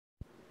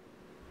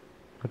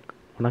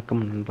வணக்கம்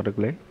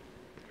நண்பர்களே.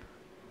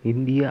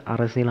 இந்திய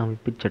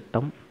அரசியலமைப்புச்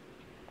சட்டம்,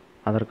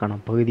 அதற்கான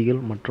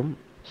பகுதிகள் மற்றும்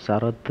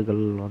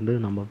ஷரத்துகள்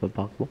நம்ம இப்போ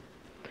பார்ப்போம்.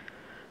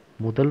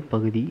 முதல்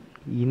பகுதி,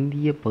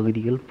 இந்திய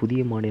பகுதிகள்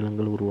புதிய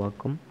மாநிலங்கள்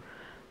உருவாக்கம்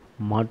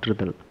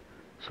மாற்றுதல்.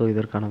 ஸோ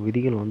இதற்கான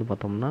விதிகள்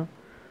பார்த்தோம்னா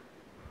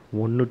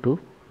 1 to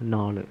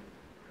 4.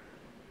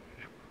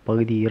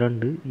 பகுதி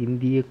 2,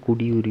 இந்திய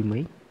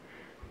குடியுரிமை.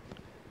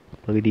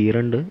 பகுதி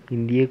 2,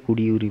 இந்திய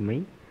குடியுரிமை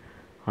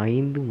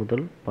 5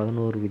 முதல்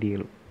 11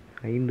 விதிகள்,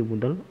 5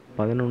 முதல்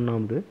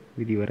 11வது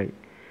விதி வரை.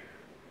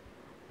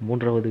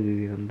 மூன்றாவது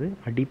விதி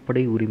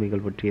அடிப்படை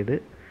உரிமைகள் பற்றியது.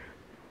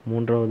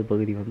 மூன்றாவது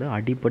பகுதி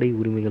அடிப்படை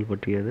உரிமைகள்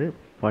பற்றியது.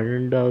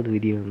 12வது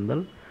விதி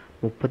முதல்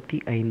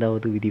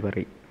 35வது விதி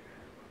வரை.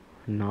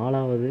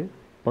 நாலாவது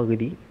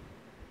பகுதி,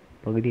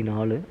 பகுதி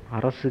 4,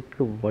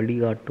 அரசுக்கு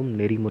வழிகாட்டும்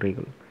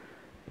நெறிமுறைகள்.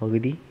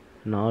 பகுதி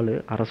 4,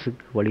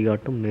 அரசுக்கு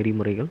வழிகாட்டும்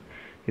நெறிமுறைகள்.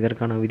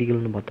 இதற்கான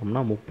விதிகள்னு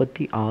பார்த்தோம்னா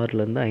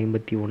 36லேருந்து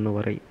 51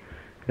 வரை.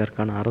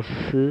 இதற்கான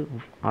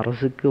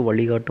அரசுக்கு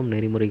வழிகாட்டும்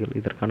நெறிமுறைகள்,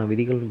 இதற்கான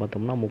விதிகள்னு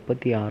பார்த்தோம்னா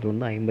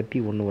 36லேருந்து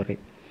 51 வரை.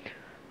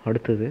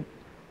 அடுத்தது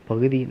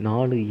பகுதி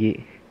 4A.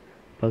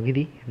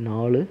 பகுதி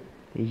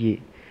 4A.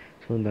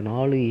 ஸோ இந்த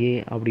 4A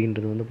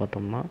அப்படின்றது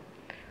பார்த்தோம்னா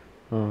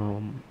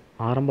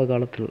ஆரம்ப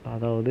காலத்தில்,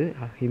 அதாவது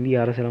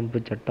இந்திய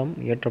அரசியலமைப்பு சட்டம்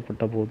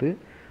இயற்றப்பட்ட போது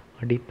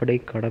அடிப்படை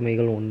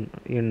கடமைகள்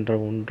என்ற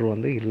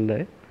ஒன்று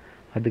இல்லை.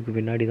 அதுக்கு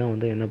பின்னாடி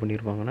தான் என்ன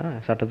பண்ணியிருப்பாங்கன்னா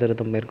சட்ட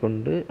திருத்தம்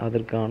மேற்கொண்டு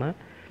அதற்கான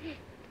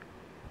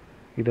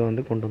இதை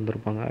கொண்டு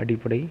வந்திருப்பாங்க.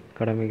 அடிப்படை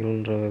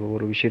கடமைகள்ன்ற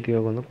ஒரு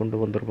விஷயத்தையும் கொண்டு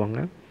வந்திருப்பாங்க.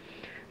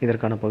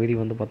 இதற்கான பகுதி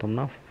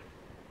பார்த்தோம்னா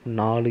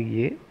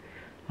 4A,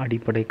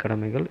 அடிப்படை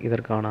கடமைகள்.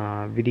 இதற்கான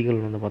விதிகள்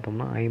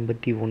பார்த்தோம்னா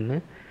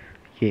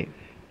 51A.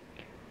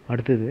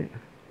 அடுத்தது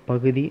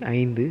பகுதி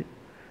 5,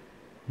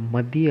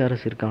 மத்திய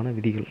அரசிற்கான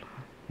விதிகள்.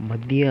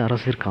 மத்திய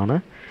அரசிற்கான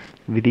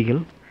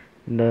விதிகள்.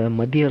 இந்த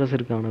மத்திய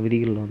அரசிற்கான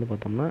விதிகள்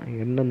பார்த்தோம்னா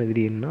எந்தெந்த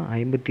விதிகள்னா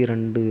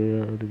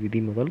 52வது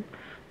விதி முதல்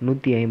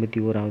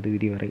 151வது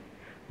விதி வரை.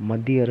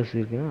 மத்திய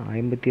அரசுக்கு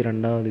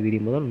 52வது விதி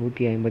முதல்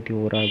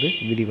 151வது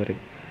விதி வரை.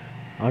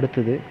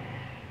 அடுத்தது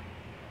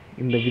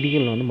இந்த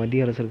விதிகள்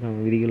மத்திய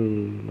அரசிற்கான விதிகள்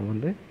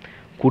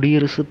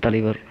குடியரசுத்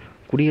தலைவர்.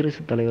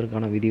 குடியரசுத்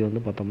தலைவருக்கான விதி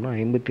பார்த்தோம்னா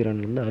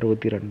 52லேருந்து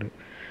 62.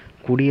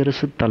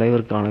 குடியரசுத்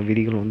தலைவருக்கான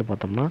விதிகள்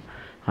பார்த்தோம்னா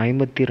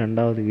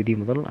 52வது விதி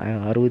முதல்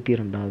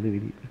 62வது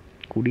விதி.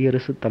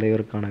 குடியரசுத்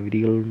தலைவருக்கான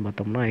விதிகள்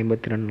பார்த்தோம்னா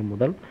 52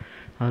 முதல்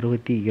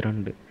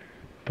 62.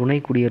 துணை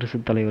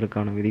குடியரசுத்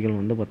தலைவருக்கான விதிகள்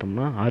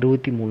பார்த்தோம்னா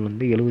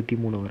 63லேருந்து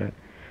 73 வரை.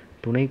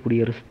 துணை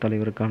குடியரசுத்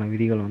தலைவருக்கான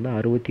விதிகள்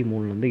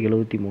 63லேருந்து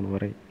 73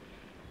 வரை.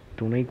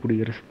 துணை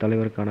குடியரசுத்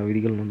தலைவருக்கான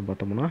விதிகள்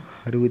பார்த்தோம்னா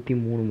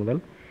 63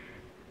 முதல்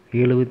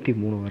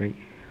 73 வரை.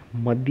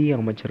 மத்திய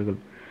அமைச்சர்கள்.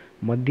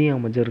 மத்திய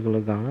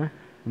அமைச்சர்களுக்கான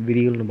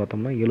விதிகள்னு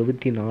பார்த்தோம்னா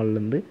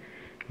 74லேருந்து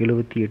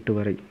 78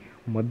 வரை.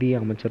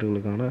 மத்திய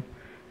அமைச்சர்களுக்கான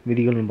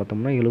விதிகள்னு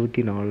பார்த்தோம்னா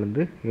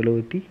 74லேருந்து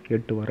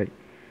 78 வரை.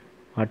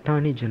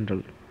 Attorney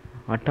general.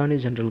 அட்டார்னி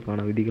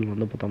ஜெனரலுக்கான விதிகள்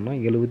பார்த்தோம்னா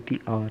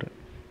 76.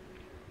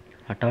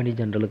 அட்டார்னி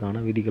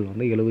ஜெனரலுக்கான விதிகள்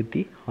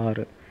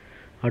 76.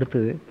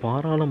 அடுத்தது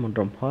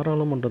பாராளுமன்றம்.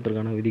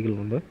 பாராளுமன்றத்திற்கான விதிகள்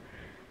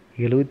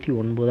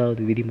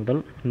 79வது விதி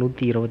முதல்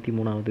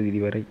 123வது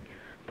விதி வரை.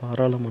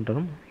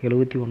 பாராளுமன்றம்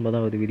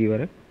 79வது விதி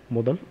வரை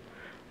முதல்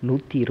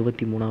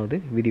 123வது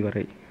விதி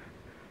வரை.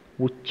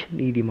 உச்ச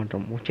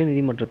நீதிமன்றம். உச்ச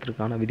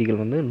நீதிமன்றத்திற்கான விதிகள்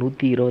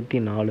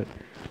 124.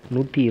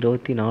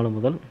 124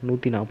 முதல்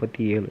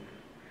 147.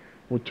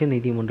 உச்ச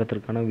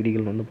நீதிமன்றத்திற்கான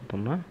விதிகள்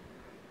பார்த்தோம்னா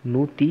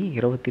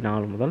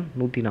 124 முதல்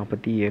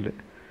 147.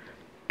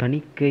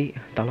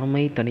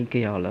 தலைமை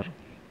தணிக்கையாளர்,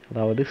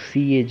 அதாவது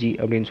CAG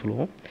அப்படின்னு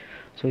சொல்லுவோம்.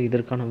 ஸோ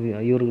இதற்கான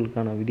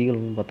இவர்களுக்கான விதிகள்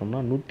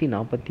பார்த்தோம்னா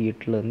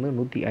 148லேருந்து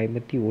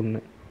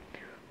 151.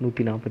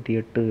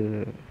 148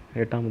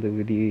 8வது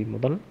விதி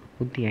முதல்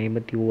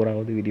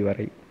 151வது விதி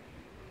வரை.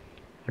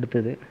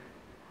 அடுத்தது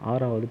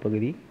 6வது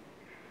பகுதி.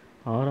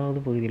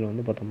 6வது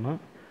பகுதியில் பார்த்தோம்னா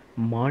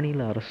மாநில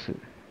அரசு.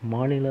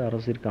 மாநில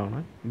அரசிற்கான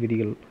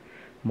விதிகள்.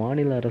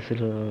 மாநில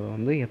அரசில்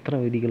எத்தனை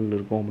விதிகள்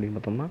இருக்கும் அப்படின்னு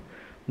பார்த்தோம்னா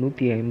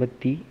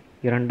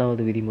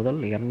 152வது விதி முதல்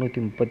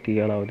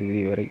 237வது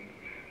விதி வரை.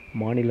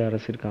 மாநில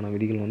அரசிற்கான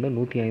விதிகள்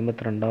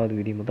 152வது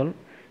விதி முதல்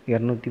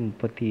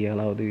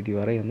 237வது விதி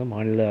வரை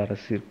மாநில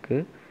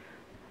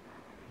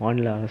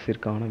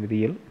அரசிற்கான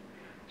விதிகள்.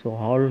 ஸோ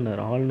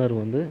ஆளுநர். ஆளுநர்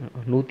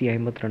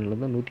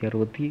 152லேருந்து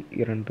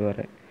 162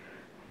 வரை.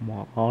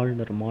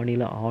 ஆளுநர்,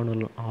 மாநில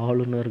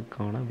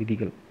ஆளுநருக்கான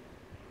விதிகள்.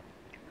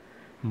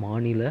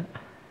 மாநில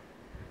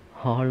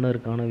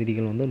ஆளுநருக்கான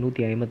விதிகள்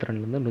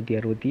 152லேருந்து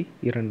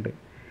 162.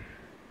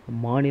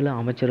 மாநில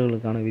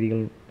அமைச்சர்களுக்கான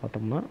விதிகள்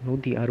பார்த்தோம்னா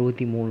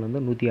 163லேருந்து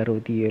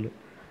 167.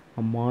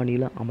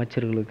 மாநில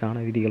அமைச்சர்களுக்கான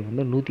விதிகள்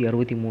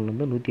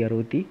 163லேருந்து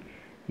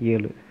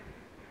 167.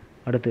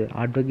 அடுத்து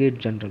அட்வொகேட்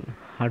ஜெனரல்.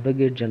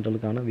 அட்வொகேட்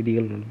ஜெனரலுக்கான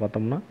விதிகள்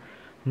பார்த்தோம்னா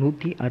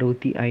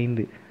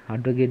 165.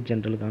 அட்வொகேட்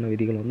ஜெனரலுக்கான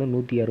விதிகள்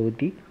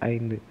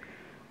 165.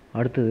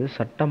 அடுத்தது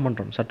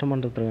சட்டமன்றம்.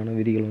 சட்டமன்றத்திற்கான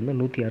விதிகள்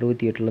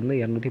 168லேருந்து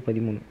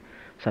 213.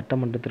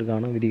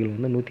 சட்டமன்றத்திற்கான விதிகள்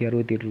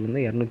 168லேருந்து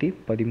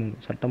 213.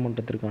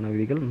 சட்டமன்றத்திற்கான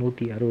விதிகள்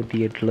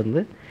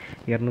 168லேருந்து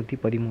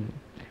 213.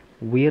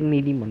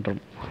 உயர்நீதிமன்றம்.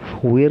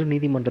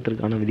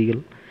 உயர்நீதிமன்றத்திற்கான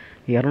விதிகள்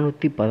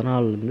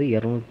 214லேருந்து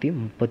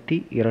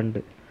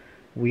 232.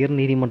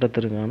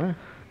 உயர்நீதிமன்றத்திற்கான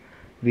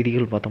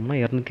விதிகள் பார்த்தோம்னா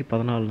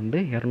 214லேருந்து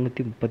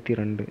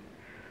 232.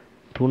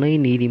 துணை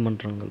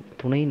நீதிமன்றங்கள்.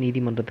 துணை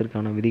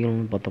நீதிமன்றத்திற்கான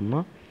விதிகள்னு பார்த்தோம்னா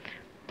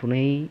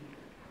துணை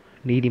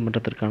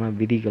நீதிமன்றத்திற்கான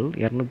விதிகள்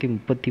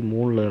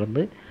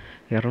 233லேருந்து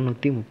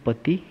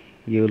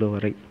 237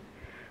 வரை.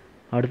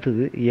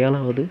 அடுத்தது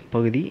 7வது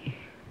பகுதி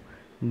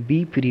பி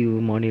பிரிவு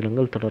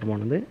மாநிலங்கள்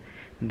தொடர்பானது.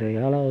 இந்த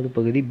 7வது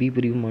பகுதி பி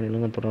பிரிவு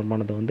மாநிலங்கள்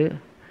தொடர்பானது வந்து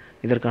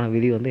இதற்கான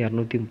விதி வந்து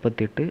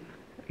 238.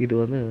 இது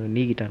வந்து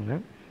நீக்கிட்டாங்க.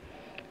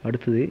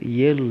 அடுத்தது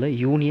 7ல்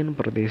யூனியன்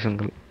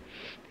பிரதேசங்கள்.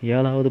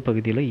 7வது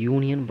பகுதியில்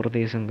யூனியன்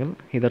பிரதேசங்கள்.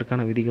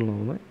 இதற்கான விதிகள்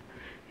வந்து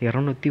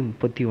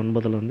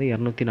 239லேருந்து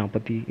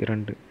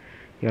 242.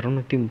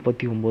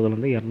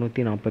 239லேருந்து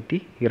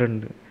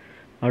 242.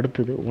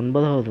 அடுத்தது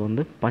 9வது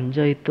வந்து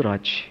பஞ்சாயத்து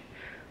ராஜ்.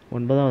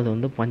 9வது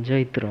வந்து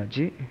பஞ்சாயத்து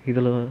ராஜ்.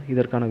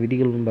 இதற்கான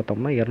விதிகள்னு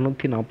பார்த்தோம்னா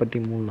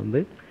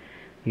 243லேருந்து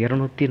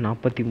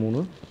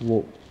 243 ஓ.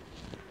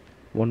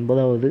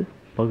 9வது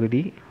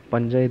பகுதி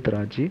பஞ்சாயத்து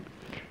ராஜ்.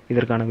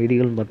 இதற்கான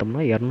விதிகள்னு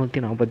பார்த்தோம்னா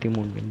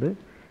 243லேருந்து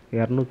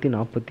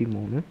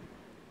 243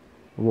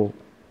 ஓ.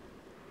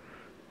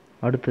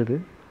 அடுத்தது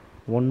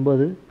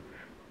 9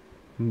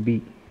 பி.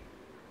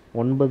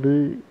 9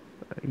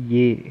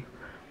 ஏ.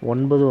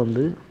 9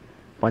 வந்து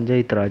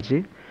பஞ்சாயத்து ராஜ்.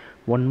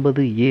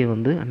 9 ஏ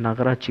வந்து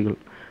நகராட்சிகள்.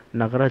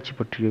 நகராட்சி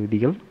பற்றிய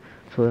விதிகள்.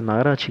 ஸோ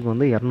நகராட்சிக்கு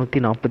வந்து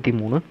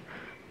 243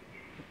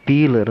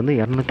 பியிலிருந்து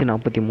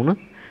 243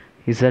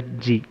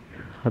 இசட்ஜி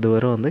அது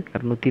வரை வந்து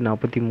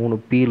 243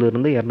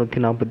 பியிலிருந்து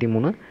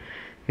 243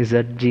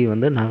 இசட்ஜி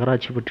வந்து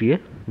நகராட்சி பற்றிய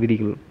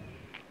விதிகள்.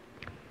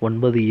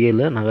 9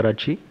 ஏல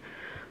நகராட்சி.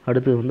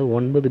 அடுத்தது வந்து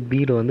 9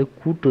 பியில் வந்து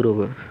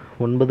கூட்டுறவு.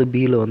 9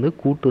 பியில் வந்து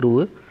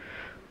கூட்டுறவு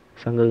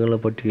சங்கங்களை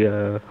பற்றிய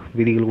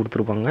விதிகள்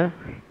கொடுத்துருப்பாங்க.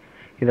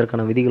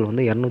 இதற்கான விதிகள்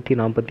வந்து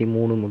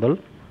 243 முதல்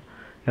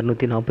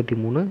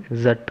 243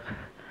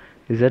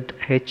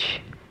 ZH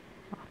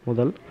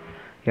முதல்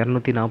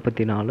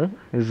 244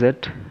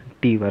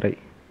 ZT வரை.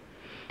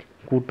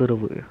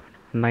 கூட்டுறவு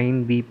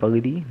 9B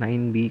பகுதி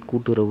 9B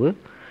கூட்டுறவு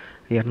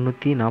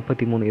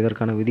 243.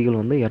 இதற்கான விதிகள்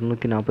வந்து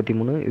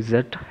 243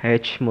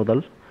 ZH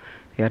முதல்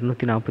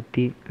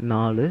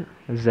 244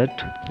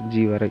 ZG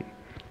வரை.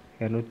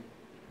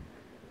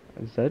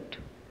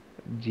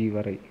 ZG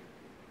வரை.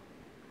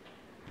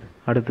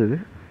 அடுத்தது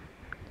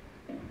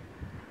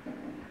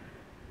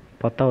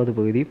 10வது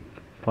பகுதி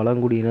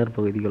பழங்குடியினர்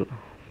பகுதிகள்.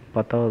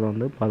 10வது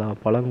வந்து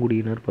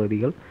பழங்குடியினர்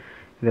பகுதிகள்.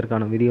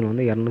 இதற்கான விதிகள்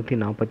வந்து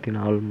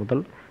 244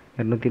 முதல்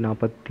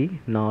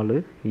 244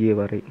 ஏ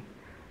வரை.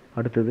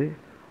 அடுத்தது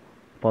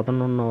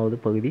 11வது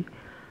பகுதி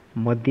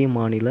மத்திய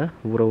மாநில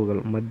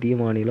உறவுகள். மத்திய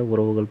மாநில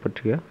உறவுகள்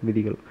பற்றிய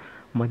விதிகள்.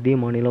 மத்திய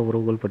மாநில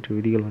உறவுகள் பற்றிய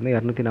விதிகள் வந்து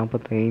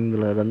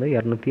 245லேருந்து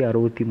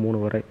 263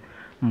 வரை.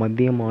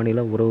 மத்திய மாநில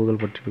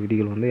உறவுகள் பற்றிய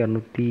விதிகள் வந்து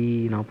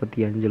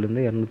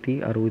 245லேருந்து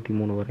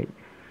 263 வரை.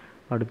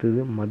 அடுத்தது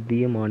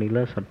மத்திய மாநில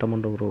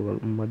சட்டமன்ற உறவுகள்.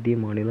 மத்திய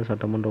மாநில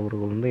சட்டமன்ற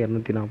உறவுகள் வந்து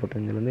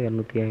 245லேருந்து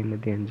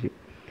 255.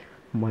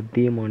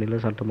 மத்திய மாநில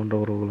சட்டமன்ற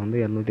உறவுகள் வந்து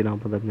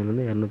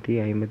 245லேருந்து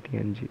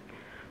 255.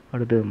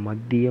 அடுத்தது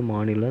மத்திய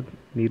மாநில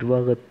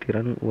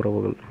நிர்வாகத்திறன்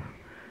உறவுகள்.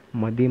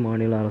 மத்திய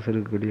மாநில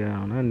அரசுகளுக்கு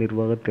இடையேயான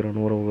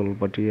நிர்வாகத்திறன் உறவுகள்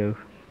பற்றிய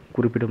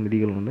குறிப்பிடும்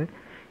விதிகள் வந்து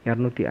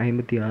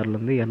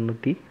 256லேருந்து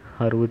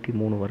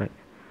 263 வரை.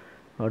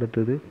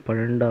 அடுத்தது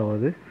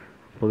 12வது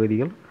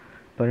பகுதிகள்.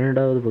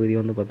 12வது பகுதி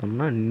வந்து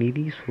பார்த்தோம்னா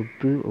நிதி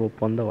சொத்து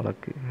ஒப்பந்த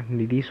வழக்கு.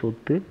 நிதி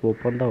சொத்து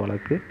ஒப்பந்த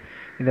வழக்கு.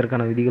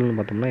 இதற்கான விதிகள்னு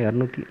பார்த்தோம்னா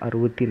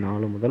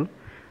 264 முதல்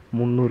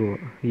 300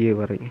 ஏ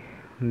வரை.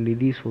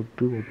 நிதி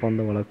சொத்து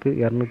ஒப்பந்த வழக்கு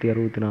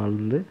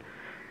 264லேருந்து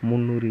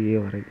 300 ஏ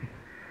வரை.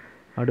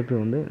 அடுத்து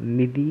வந்து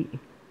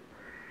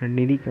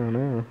நிதிக்கான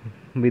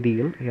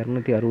விதிகள்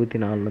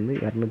 264லேருந்து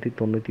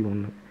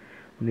 291.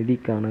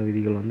 நிதிக்கான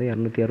விதிகள் வந்து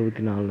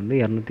 264லேருந்து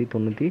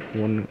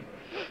 291.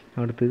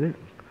 அடுத்தது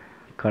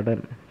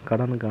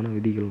கடனுக்கான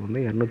விதிகள் வந்து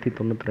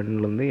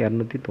 292லேருந்து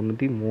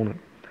 293.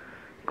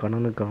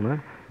 கடனுக்கான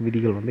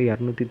விதிகள் வந்து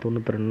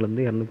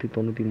 292லேருந்து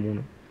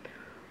 293.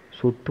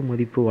 சொத்து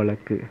மதிப்பு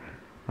வழக்கு.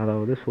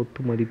 அதாவது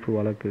சொத்து மதிப்பு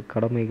வழக்கு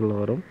கடமைகள்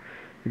வரும்.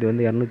 இது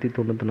வந்து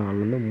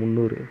 294லேருந்து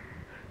 300.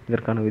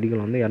 இதற்கான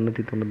விதிகள் வந்து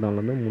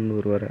 294லேருந்து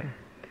 300 வரை.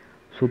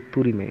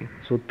 சொத்துரிமை.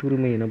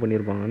 சொத்துரிமை என்ன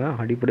பண்ணியிருப்பாங்கன்னா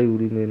அடிப்படை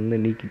உரிமையிலிருந்து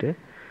நீக்கிட்டு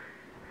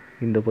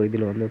இந்த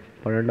பகுதியில் வந்து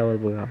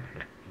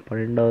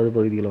 12வது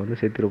பகுதியில் வந்து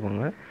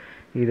சேர்த்திருப்பாங்க.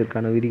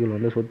 இதற்கான விதிகள்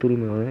வந்து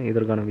சொத்துரிமை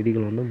இதற்கான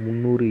விதிகள் வந்து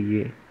 300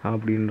 ஏ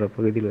அப்படின்ற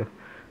பகுதியில்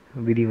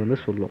விதி வந்து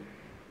சொல்லும்.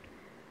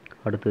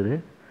 அடுத்தது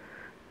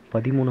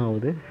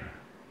 13வது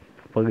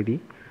பகுதி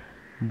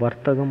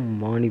வர்த்தகம்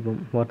வாணிபம்.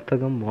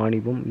 வர்த்தகம்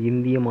வாணிபம்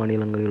இந்திய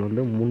மாநிலங்களில்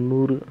வந்து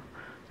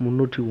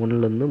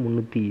 301லேருந்து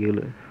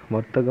 307.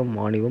 வர்த்தகம்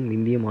வாணிபம்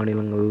இந்திய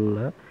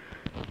மாநிலங்களில்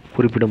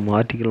குறிப்பிடும்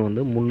ஆர்டிகல்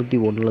வந்து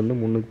 301லேருந்து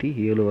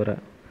 307 வரை.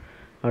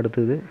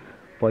 அடுத்தது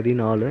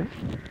 14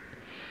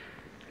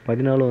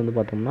 வந்து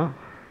பார்த்தோம்னா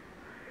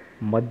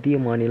மத்திய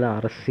மாநில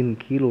அரசின்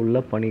கீழ் உள்ள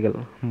பணிகள்.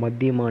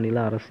 மத்திய மாநில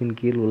அரசின்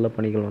கீழ் உள்ள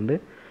பணிகள் வந்து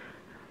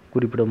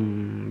குறிப்பிடும்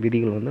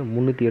விதிகள் வந்து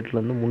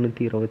 308லேருந்து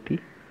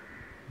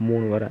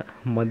 323 வரை.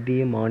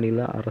 மத்திய மாநில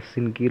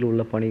அரசின் கீழ்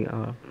உள்ள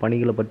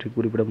பணிகளை பற்றி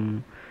குறிப்பிடும்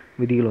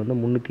விதிகள் வந்து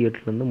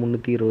 308லேருந்து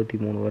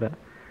 323 வரை.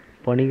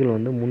 பணிகள்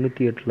வந்து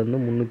 308லேருந்து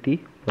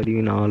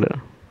 314.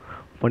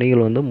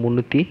 பணிகள் வந்து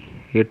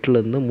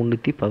 308லேருந்து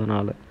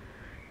 314.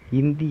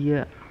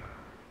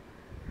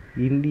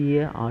 இந்திய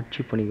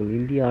ஆட்சி பணிகள்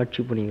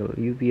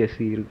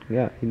யூபிஎஸ்சி இருக்குங்க.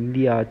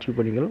 இந்திய ஆட்சி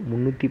பணிகள்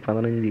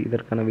 315.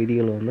 இதற்கான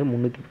விதிகள் வந்து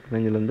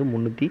 315லேருந்து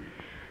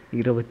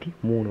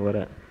 323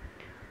 வரை.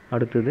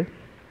 அடுத்தது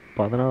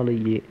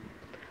 14A.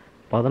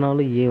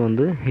 14A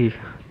வந்து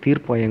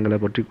தீர்ப்பாயங்களை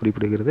பற்றி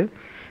குறிப்பிடுகிறது.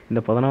 இந்த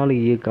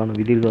 14Aக்கான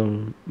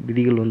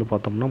விதிகள் வந்து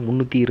பார்த்தோம்னா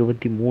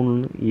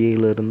 323A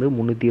முதல்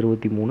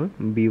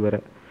 323B வரை.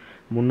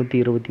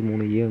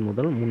 323A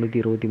முதல்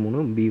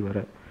 323B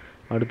வரை.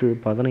 அடுத்தது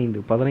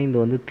 15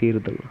 வந்து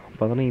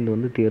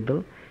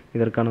தேர்தல்.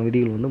 இதற்கான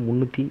விதிகள் வந்து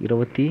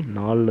 324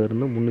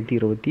 முதல்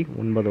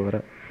 329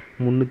 வரை.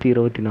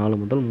 324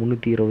 முதல்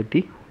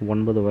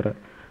 329 வரை.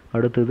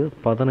 அடுத்தது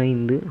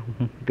 15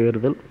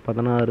 தேர்தல்.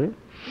 16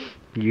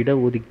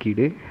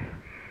 இடஒதுக்கீடு,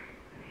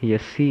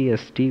 SC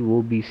ST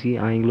OBC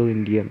Anglo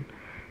Indian.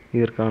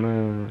 இதற்கான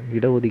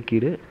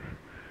இடஒதுக்கீடு,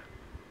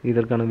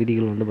 இதற்கான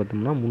விதிகள் வந்து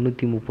பார்த்தோம்னா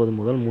 330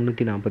 முதல்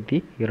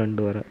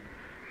 342 வரை.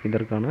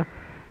 இதற்கான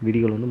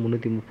விதிகள் வந்து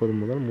 330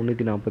 முதல்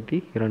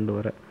 342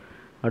 வரை.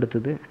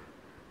 அடுத்தது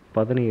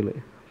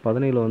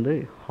 17 வந்து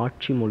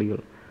ஆட்சி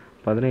மொழிகள்.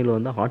 17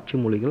 வந்து ஆட்சி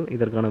மொழிகள்.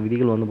 இதற்கான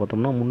விதிகள் வந்து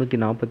பார்த்தோம்னா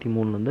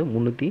 343லேருந்து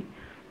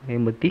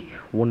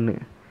 351.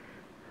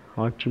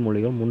 ஆட்சி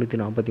மொழிகள்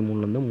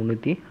 343லேருந்து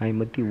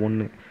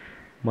 351.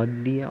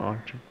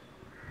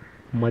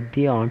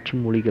 மத்திய ஆட்சி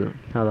மொழிகள்,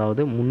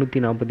 அதாவது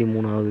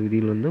 343வது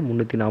விதியிலிருந்து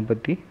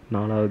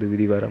 344வது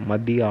விதி வரை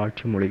மத்திய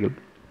ஆட்சி மொழிகள்.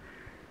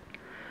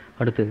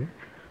 அடுத்தது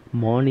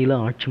மாநில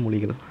ஆட்சி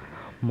மொழிகள்.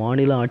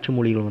 மாநில ஆட்சி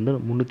மொழிகள் வந்து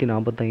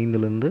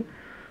 345லேருந்து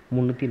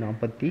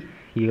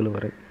 347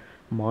 வரை.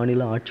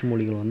 மாநில ஆட்சி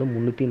மொழிகள் வந்து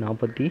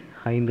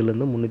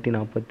 345லேருந்து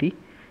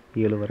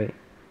 347 வரை.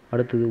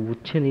 அடுத்தது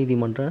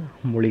உச்சநீதிமன்ற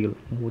மொழிகள்.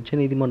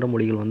 உச்சநீதிமன்ற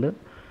மொழிகள் வந்து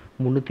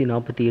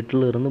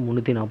 348லேருந்து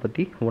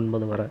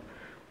 349 வரை.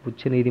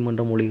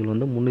 உச்சநீதிமன்ற மொழிகள்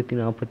வந்து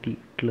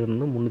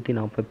 348லேருந்து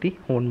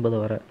 349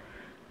 வரை.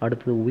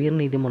 அடுத்தது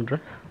உயர்நீதிமன்ற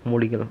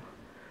மொழிகள்.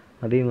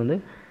 அதே வந்து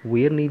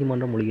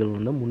உயர்நீதிமன்ற மொழிகள்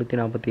வந்து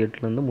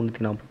 348லேருந்து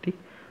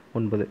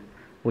 349.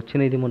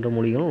 உச்சநீதிமன்ற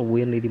மொழிகள்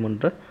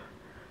உயர்நீதிமன்ற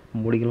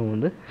மொழிகளும்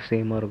வந்து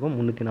சேமாக இருக்கும்.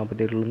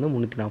 348லேருந்து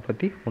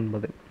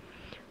 349.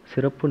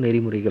 சிறப்பு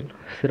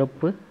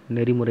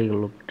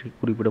நெறிமுறைகள் பற்றி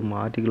குறிப்பிடும்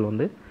ஆர்டிகிள்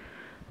வந்து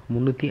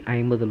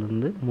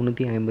 350லேருந்து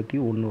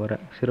 351 வரை.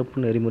 சிறப்பு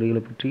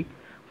நெறிமுறைகளை பற்றி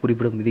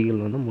குறிப்பிடும்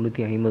விதிகள் வந்து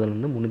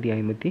 350லேருந்து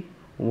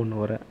 351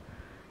 வரை.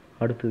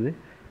 அடுத்தது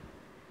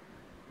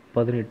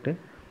 18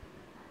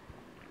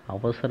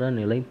 அவசர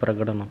நிலை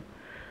பிரகடனம்.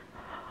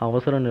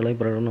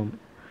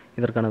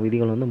 இதற்கான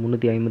விதிகள் வந்து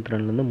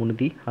 352லேருந்து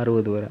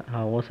 360 வரை.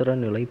 அவசர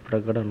நிலை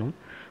பிரகடனம்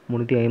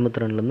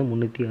 352லேருந்து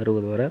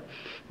 360 வரை.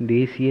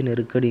 தேசிய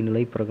நெருக்கடி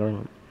நிலை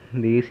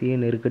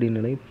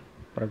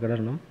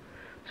பிரகடனம்.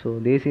 ஸோ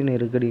தேசிய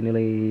நெருக்கடி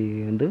நிலை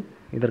வந்து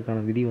இதற்கான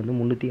விதி வந்து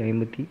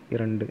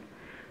 352.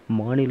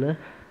 மாநில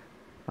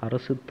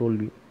அரசு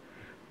தோல்வி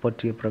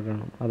பற்றிய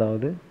பிரகடனம்,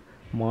 அதாவது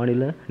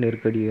மாநில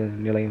நெருக்கடி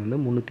நிலை வந்து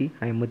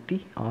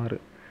 356.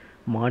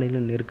 மாநில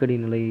நெருக்கடி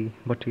நிலை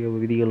பற்றிய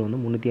விதிகள் வந்து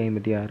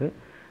 356.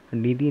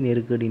 நிதி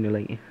நெருக்கடி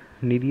நிலை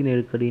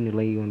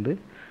வந்து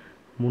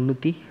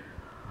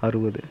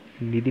 360.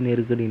 நிதி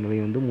நெருக்கடி நிலை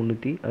வந்து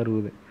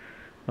 360.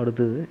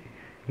 அடுத்தது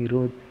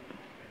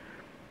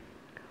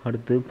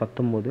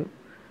 19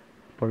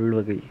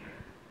 பல்வகை.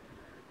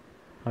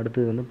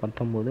 அடுத்தது வந்து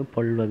 19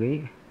 பல்வகை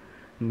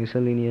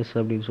மிசலினியஸ்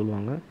அப்படின்னு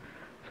சொல்லுவாங்க.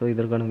 ஸோ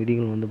இதற்கான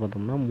விதிகள் வந்து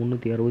பார்த்தோம்னா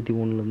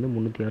 361லேருந்து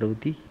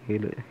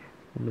 367.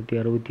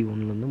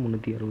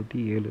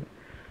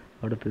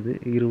 அடுத்தது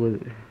 20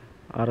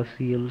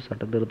 அரசியல்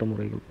சட்டத்திருத்த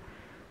முறைகள்.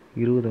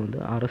 20 வந்து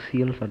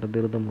அரசியல்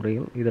சட்டத்திருத்த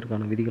முறைகள்.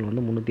 இதற்கான விதிகள்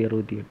வந்து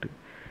 368.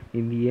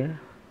 இந்திய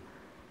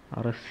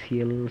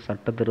அரசியல்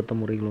சட்டத்திருத்த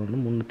முறைகள் வந்து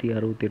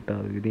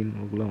 368வது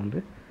விதிக்குள்ள வந்து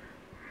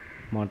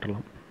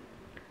மாற்றலாம்.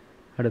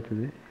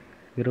 அடுத்தது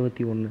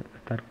 21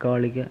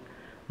 தற்காலிக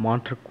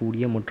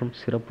மாற்றக்கூடிய மற்றும்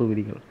சிறப்பு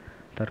விதிகள்.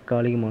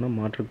 தற்காலிகமான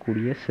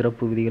மாற்றக்கூடிய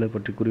சிறப்பு விதிகளை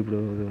பற்றி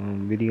குறிப்பிடுவது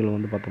விதிகள்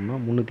வந்து பார்த்தோம்னா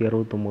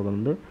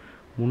 369லேருந்து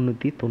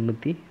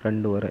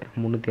 392 வரை.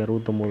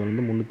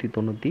 369லேருந்து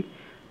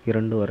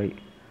 392 வரை.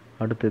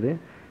 அடுத்தது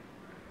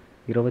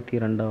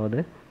 22வது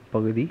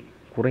பகுதி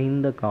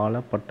குறைந்த கால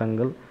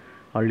பட்டங்கள்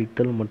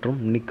அளித்தல் மற்றும்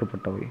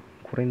நீக்கப்பட்டவை.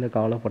 குறைந்த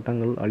கால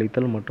பட்டங்கள்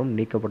அளித்தல் மற்றும்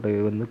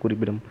நீக்கப்பட்டவை வந்து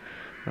குறிப்பிடும்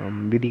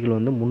விதிகள்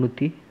வந்து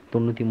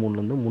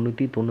 393லேருந்து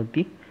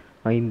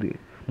 395.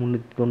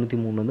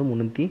 393லேருந்து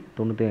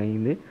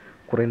 395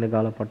 குறைந்த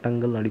கால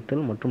பட்டங்கள்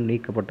அளித்தல் மற்றும்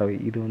நீக்கப்பட்டவை.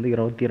 இது வந்து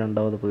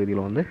 22வது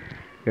பகுதியில் வந்து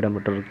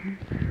இடம்பெற்றிருக்கு.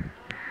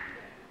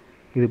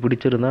 இது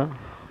பிடிச்சிருந்தா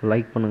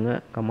லைக் பண்ணுங்கள்,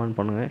 கமெண்ட்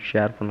பண்ணுங்கள்,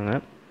 ஷேர்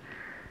பண்ணுங்கள்.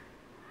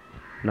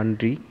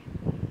 நன்றி.